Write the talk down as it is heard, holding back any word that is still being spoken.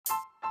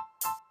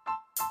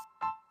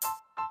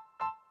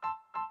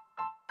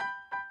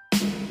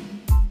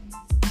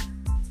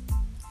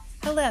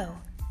Hello,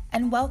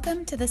 and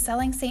welcome to the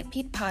Selling St.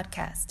 Pete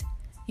podcast,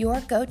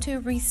 your go-to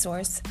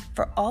resource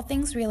for all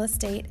things real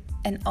estate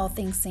and all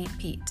things St.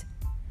 Pete.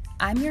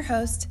 I'm your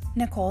host,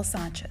 Nicole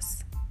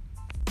Sanchez.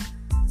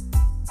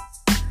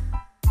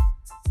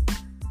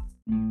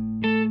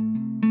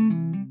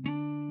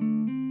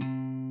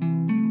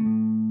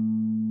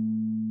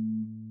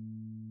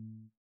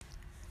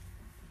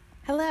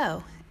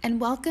 Hello,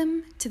 and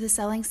welcome to the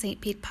Selling St.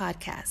 Pete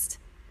podcast.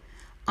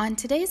 On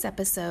today's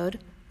episode,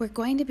 we're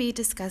going to be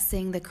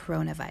discussing the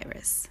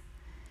coronavirus.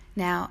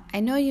 Now, I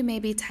know you may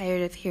be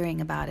tired of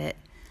hearing about it,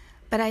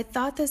 but I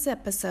thought this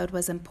episode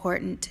was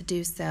important to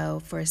do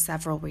so for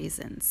several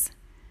reasons.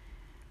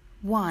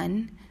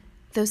 One,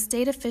 though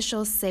state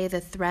officials say the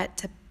threat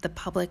to the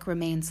public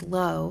remains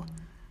low,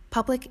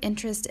 public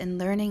interest in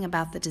learning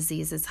about the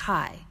disease is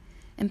high,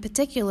 in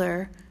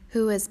particular,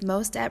 who is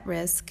most at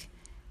risk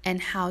and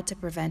how to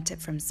prevent it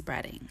from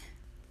spreading.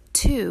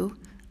 Two,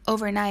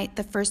 overnight,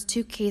 the first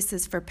two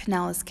cases for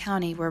Pinellas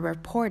County were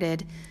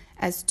reported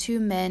as two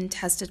men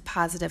tested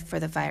positive for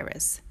the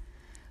virus.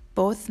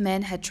 Both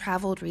men had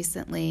traveled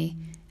recently,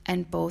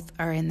 and both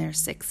are in their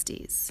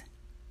 60s.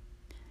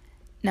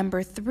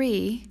 Number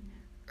three,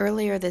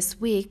 earlier this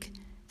week,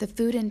 the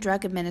Food and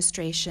Drug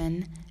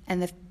Administration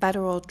and the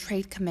Federal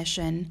Trade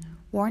Commission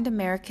warned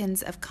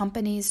Americans of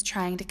companies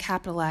trying to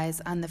capitalize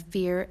on the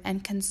fear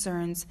and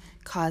concerns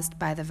caused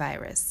by the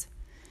virus.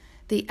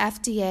 The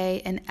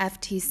FDA and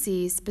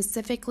FTC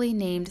specifically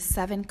named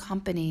 7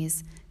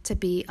 companies to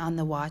be on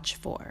the watch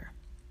for.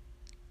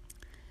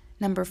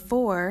 Number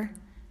 4,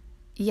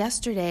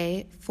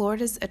 yesterday,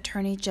 Florida's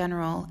Attorney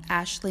General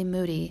Ashley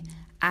Moody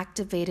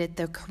activated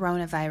the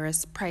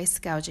coronavirus price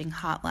gouging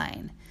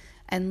hotline,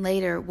 and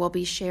later we'll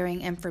be sharing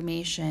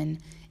information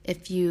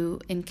if you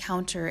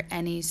encounter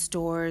any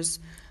stores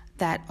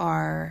that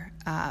are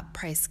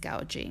price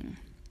gouging.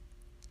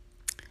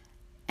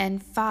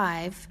 And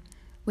 5,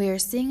 we are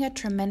seeing a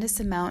tremendous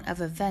amount of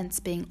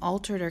events being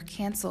altered or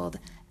canceled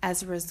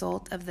as a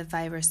result of the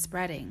virus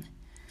spreading.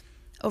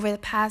 Over the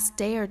past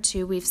day or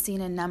two, we've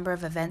seen a number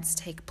of events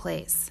take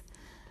place.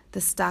 The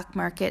stock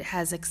market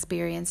has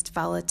experienced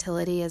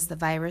volatility as the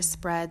virus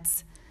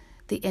spreads.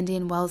 The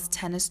Indian Wells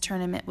tennis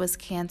tournament was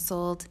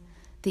canceled.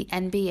 The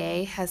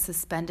NBA has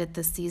suspended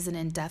the season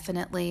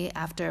indefinitely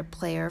after a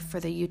player for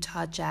the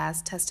Utah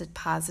Jazz tested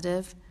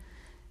positive.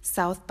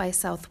 South by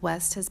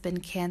Southwest has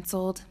been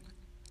canceled.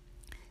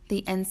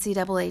 The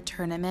NCAA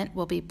tournament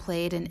will be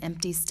played in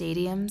empty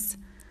stadiums.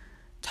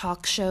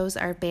 Talk shows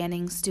are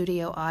banning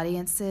studio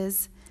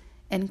audiences,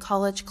 and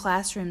college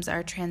classrooms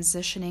are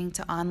transitioning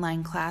to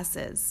online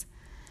classes.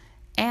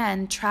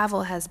 And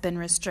travel has been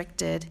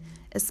restricted,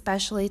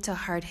 especially to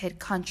hard-hit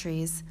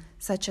countries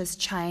such as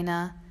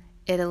China,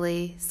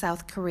 Italy,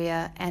 South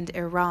Korea, and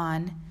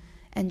Iran.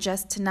 And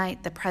just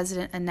tonight, the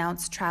president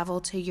announced travel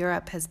to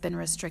Europe has been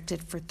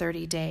restricted for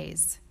 30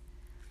 days.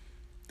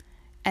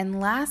 And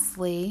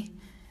lastly,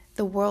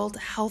 the World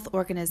Health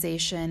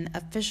Organization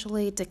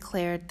officially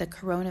declared the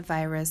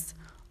coronavirus,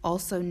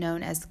 also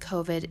known as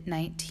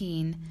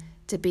COVID-19,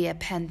 to be a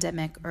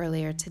pandemic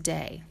earlier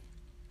today.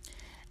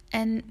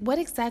 And what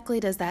exactly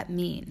does that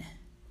mean?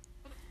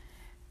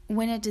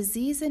 When a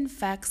disease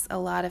infects a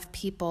lot of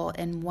people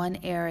in one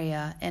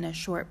area in a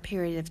short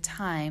period of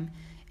time,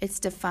 it's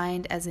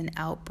defined as an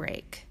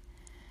outbreak.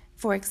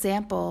 For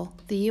example,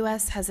 the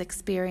U.S. has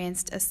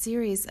experienced a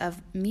series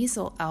of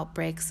measles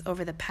outbreaks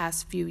over the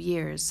past few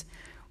years,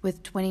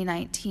 with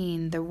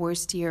 2019 the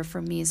worst year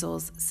for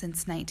measles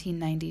since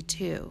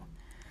 1992.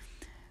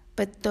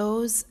 But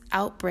those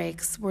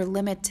outbreaks were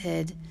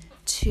limited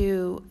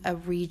to a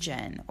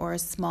region or a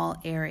small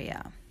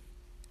area.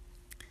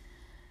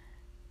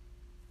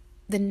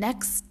 The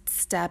next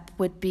step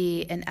would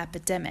be an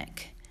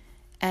epidemic,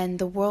 and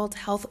the World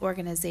Health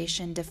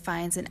Organization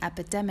defines an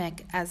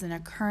epidemic as an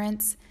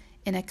occurrence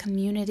in a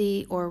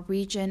community or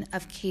region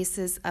of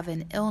cases of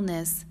an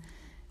illness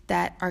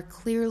that are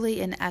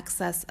clearly in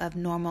excess of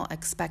normal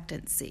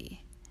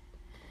expectancy.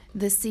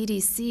 The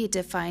CDC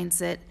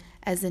defines it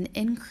as an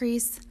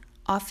increase,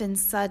 often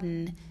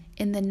sudden,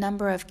 in the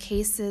number of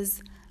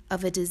cases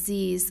of a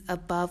disease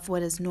above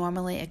what is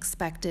normally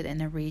expected in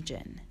a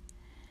region.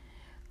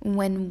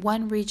 When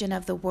one region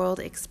of the world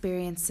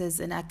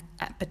experiences an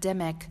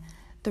epidemic,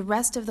 the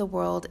rest of the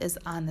world is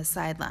on the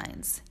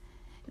sidelines.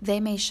 They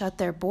may shut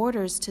their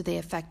borders to the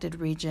affected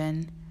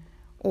region,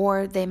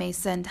 or they may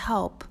send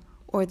help,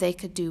 or they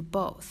could do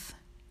both.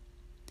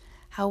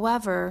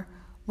 However,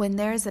 when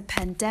there is a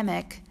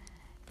pandemic,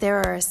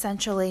 there are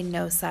essentially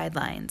no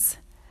sidelines.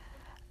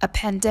 A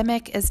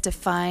pandemic is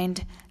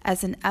defined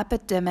as an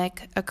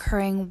epidemic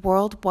occurring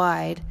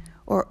worldwide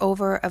or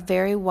over a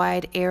very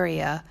wide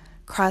area,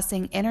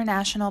 crossing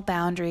international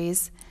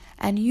boundaries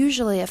and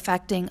usually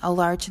affecting a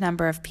large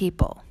number of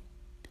people.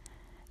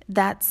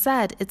 That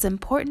said, it's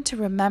important to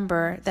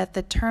remember that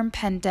the term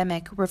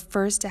pandemic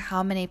refers to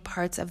how many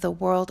parts of the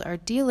world are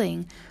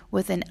dealing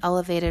with an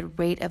elevated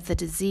rate of the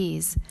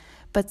disease,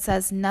 but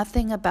says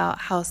nothing about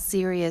how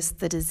serious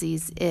the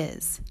disease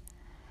is.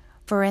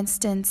 For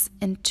instance,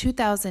 in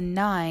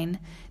 2009,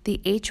 the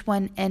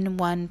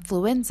H1N1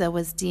 influenza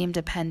was deemed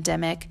a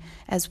pandemic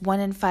as 1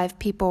 in 5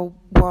 people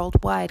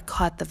worldwide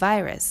caught the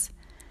virus.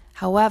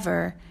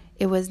 However,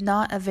 it was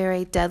not a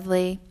very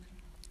deadly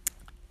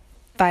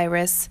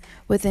virus,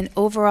 with an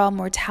overall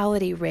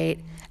mortality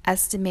rate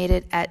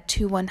estimated at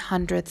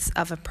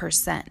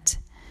 0.02%.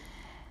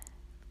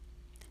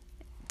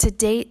 To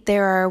date,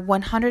 there are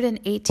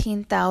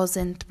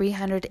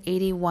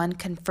 118,381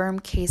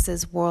 confirmed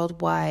cases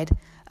worldwide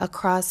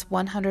across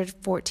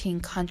 114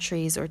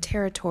 countries or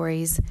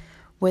territories,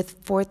 with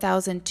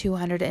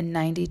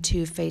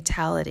 4,292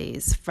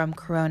 fatalities from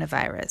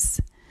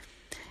coronavirus.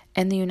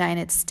 In the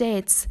United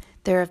States,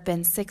 there have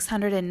been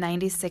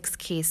 696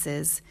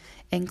 cases,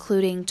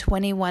 including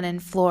 21 in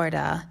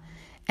Florida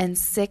and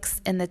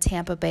 6 in the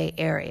Tampa Bay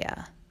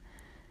area,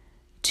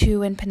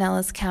 2 in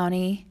Pinellas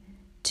County,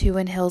 2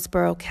 in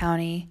Hillsborough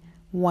County,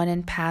 1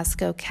 in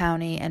Pasco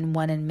County, and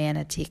 1 in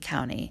Manatee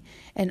County.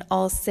 And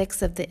all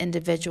 6 of the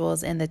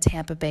individuals in the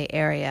Tampa Bay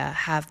area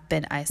have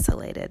been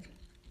isolated.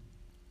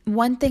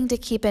 One thing to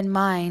keep in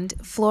mind,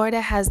 Florida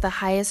has the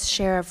highest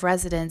share of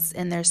residents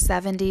in their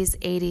 70s,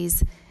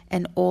 80s,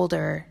 and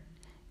older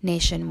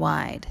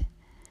nationwide.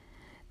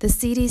 The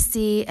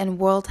CDC and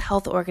World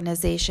Health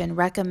Organization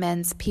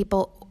recommends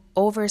people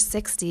over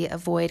 60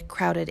 avoid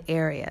crowded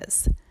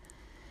areas.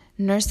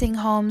 Nursing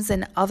homes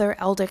and other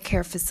elder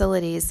care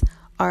facilities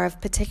are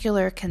of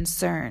particular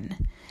concern,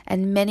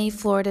 and many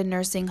Florida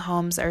nursing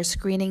homes are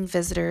screening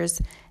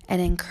visitors and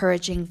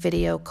encouraging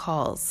video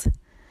calls.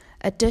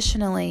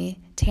 Additionally,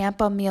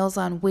 Tampa Meals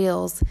on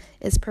Wheels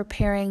is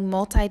preparing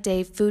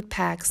multi-day food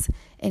packs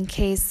in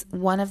case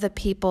one of the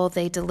people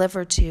they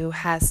deliver to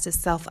has to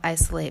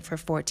self-isolate for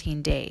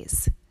 14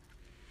 days.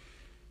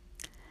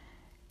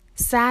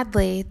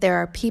 Sadly, there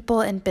are people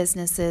and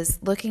businesses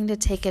looking to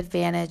take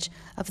advantage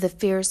of the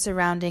fears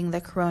surrounding the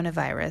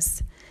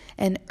coronavirus.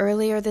 And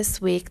earlier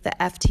this week, the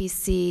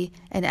FTC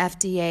and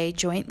FDA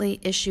jointly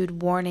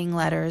issued warning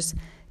letters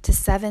to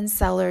 7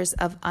 sellers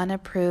of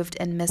unapproved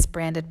and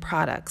misbranded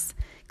products,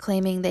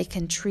 claiming they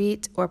can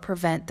treat or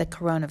prevent the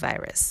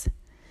coronavirus.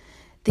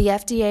 The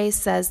FDA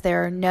says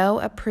there are no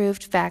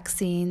approved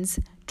vaccines,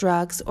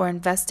 drugs, or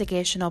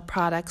investigational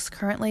products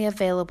currently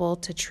available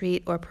to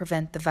treat or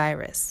prevent the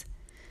virus.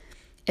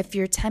 If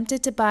you're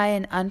tempted to buy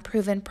an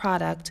unproven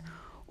product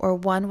or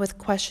one with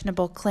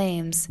questionable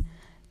claims,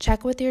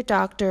 check with your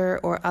doctor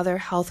or other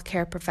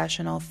healthcare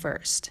professional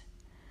first.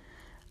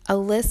 A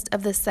list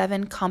of the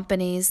 7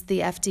 companies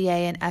the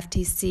FDA and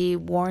FTC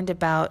warned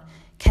about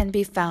can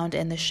be found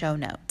in the show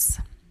notes.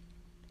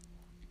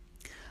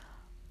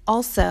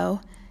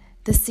 Also,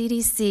 the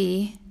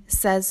CDC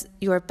says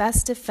your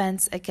best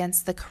defense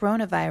against the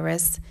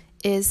coronavirus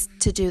is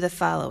to do the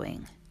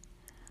following.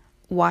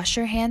 Wash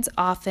your hands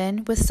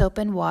often with soap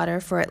and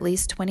water for at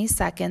least 20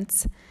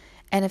 seconds,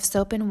 and if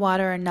soap and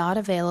water are not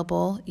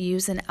available,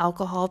 use an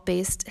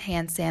alcohol-based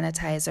hand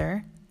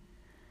sanitizer.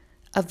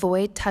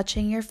 Avoid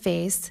touching your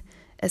face,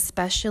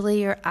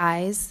 especially your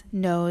eyes,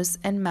 nose,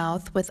 and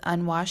mouth with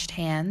unwashed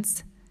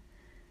hands.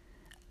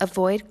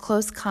 Avoid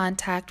close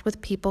contact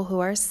with people who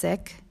are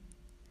sick.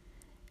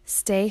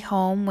 Stay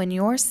home when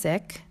you're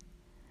sick.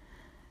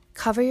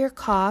 Cover your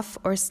cough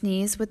or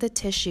sneeze with a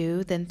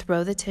tissue, then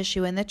throw the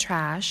tissue in the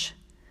trash.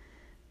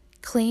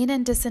 Clean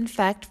and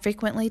disinfect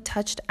frequently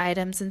touched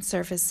items and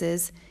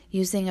surfaces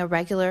using a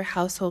regular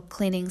household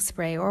cleaning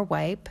spray or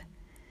wipe.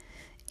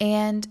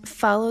 And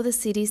follow the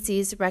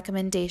CDC's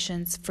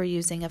recommendations for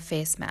using a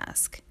face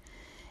mask.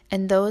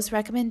 And those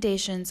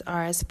recommendations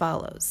are as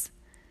follows.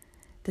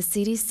 The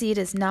CDC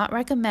does not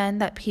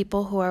recommend that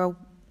people who are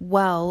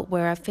well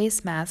wear a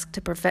face mask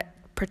to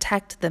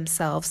protect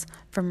themselves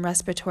from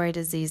respiratory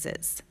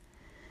diseases.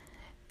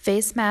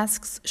 Face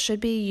masks should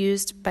be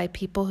used by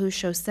people who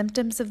show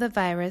symptoms of the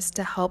virus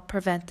to help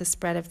prevent the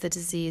spread of the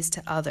disease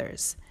to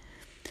others.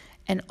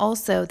 And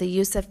also, the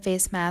use of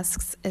face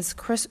masks is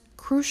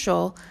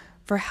crucial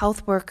for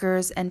health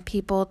workers and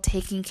people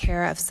taking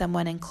care of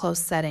someone in close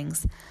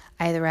settings,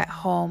 either at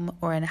home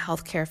or in a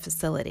healthcare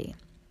facility.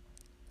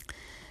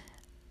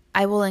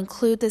 I will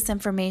include this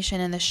information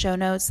in the show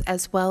notes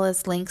as well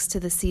as links to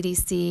the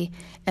CDC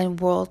and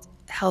World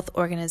Health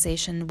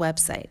Organization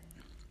website.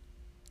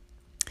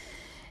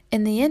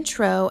 In the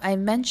intro, I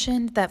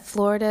mentioned that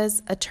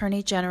Florida's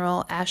Attorney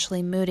General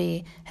Ashley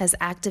Moody has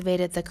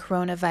activated the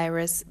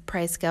coronavirus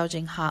price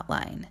gouging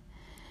hotline.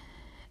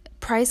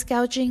 Price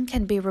gouging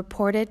can be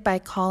reported by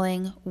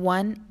calling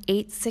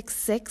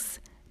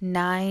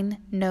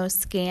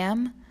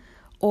 1-866-9-NO-SCAM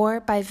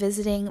or by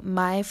visiting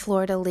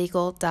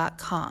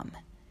myfloridalegal.com.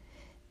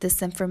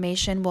 This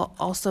information will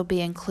also be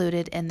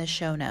included in the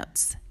show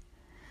notes.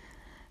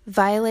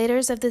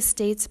 Violators of the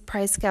state's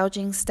price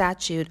gouging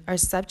statute are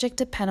subject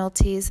to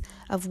penalties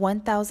of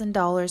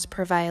 $1,000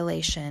 per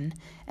violation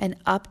and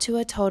up to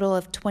a total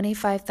of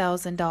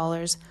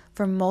 $25,000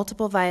 for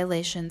multiple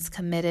violations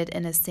committed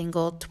in a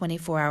single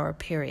 24-hour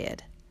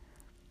period.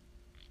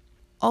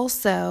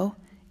 Also,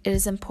 it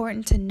is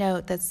important to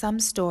note that some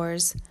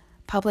stores,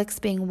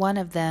 Publix being one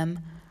of them,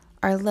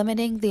 are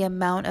limiting the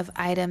amount of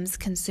items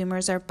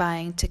consumers are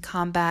buying to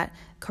combat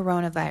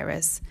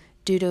coronavirus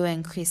due to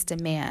increased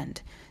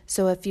demand.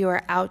 So if you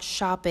are out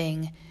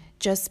shopping,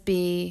 just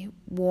be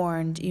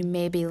warned, you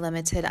may be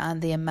limited on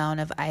the amount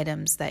of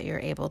items that you're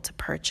able to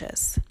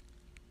purchase.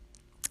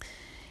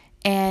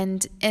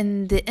 And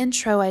in the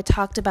intro, I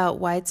talked about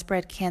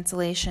widespread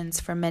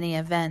cancellations for many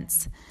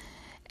events.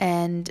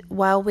 And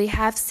while we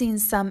have seen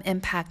some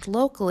impact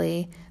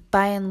locally,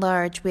 by and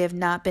large, we have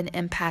not been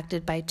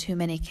impacted by too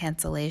many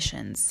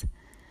cancellations.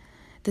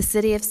 The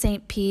City of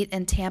St. Pete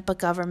and Tampa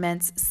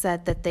governments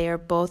said that they are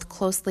both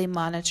closely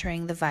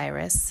monitoring the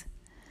virus.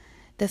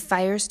 The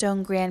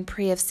Firestone Grand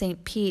Prix of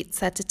St. Pete,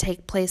 set to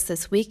take place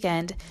this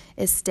weekend,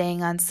 is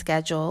staying on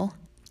schedule.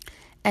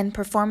 And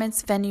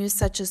performance venues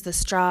such as the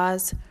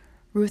Straws,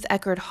 Ruth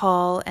Eckerd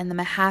Hall, and the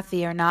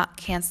Mahaffey are not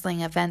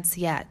canceling events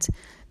yet,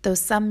 though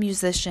some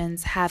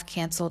musicians have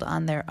canceled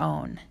on their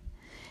own.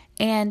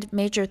 And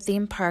major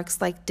theme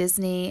parks like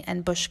Disney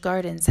and Busch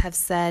Gardens have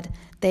said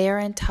they are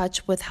in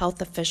touch with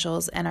health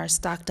officials and are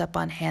stocked up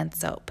on hand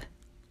soap.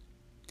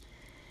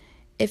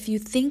 If you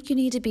think you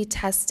need to be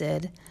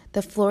tested,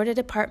 the Florida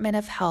Department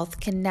of Health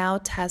can now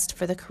test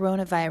for the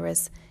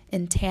coronavirus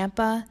in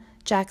Tampa,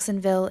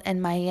 Jacksonville,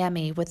 and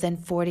Miami within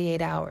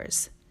 48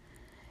 hours.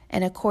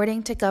 And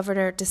according to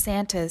Governor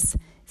DeSantis,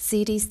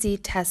 CDC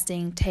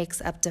testing takes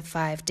up to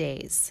 5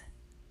 days.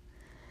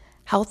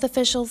 Health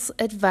officials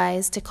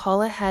advise to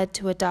call ahead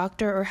to a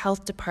doctor or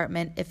health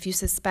department if you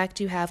suspect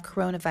you have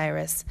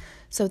coronavirus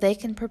so they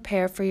can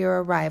prepare for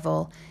your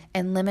arrival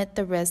and limit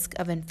the risk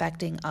of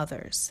infecting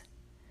others.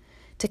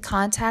 To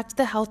contact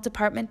the health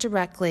department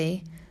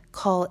directly,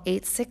 call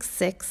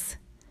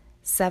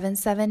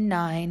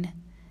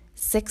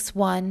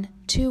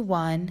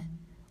 866-779-6121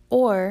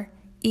 or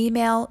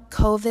email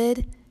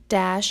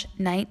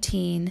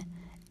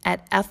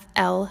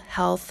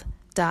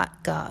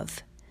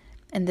covid-19@flhealth.gov.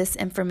 And this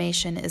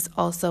information is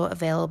also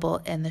available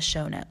in the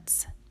show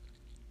notes.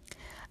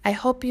 I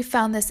hope you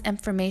found this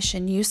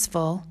information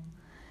useful.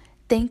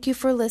 Thank you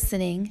for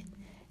listening,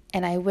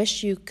 and I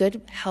wish you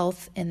good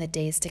health in the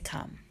days to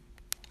come.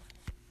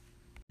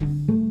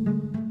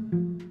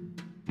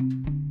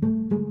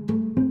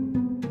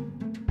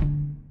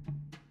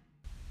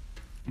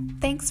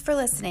 Thanks for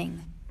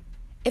listening.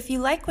 If you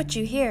like what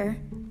you hear,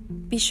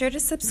 be sure to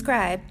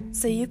subscribe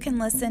so you can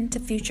listen to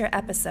future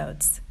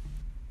episodes.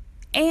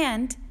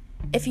 And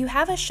if you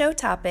have a show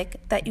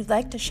topic that you'd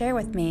like to share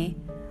with me,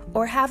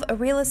 or have a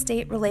real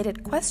estate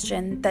related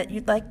question that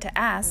you'd like to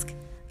ask,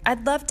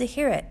 I'd love to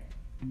hear it.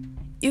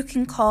 You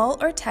can call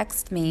or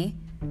text me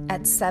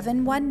at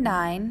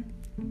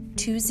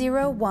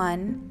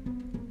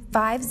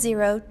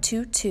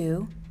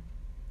 719-201-5022,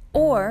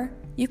 or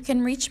you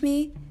can reach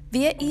me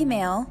via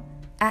email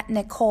at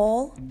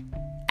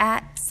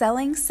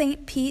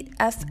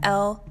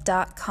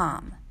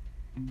nicole@sellingstpetefl.com.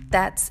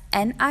 That's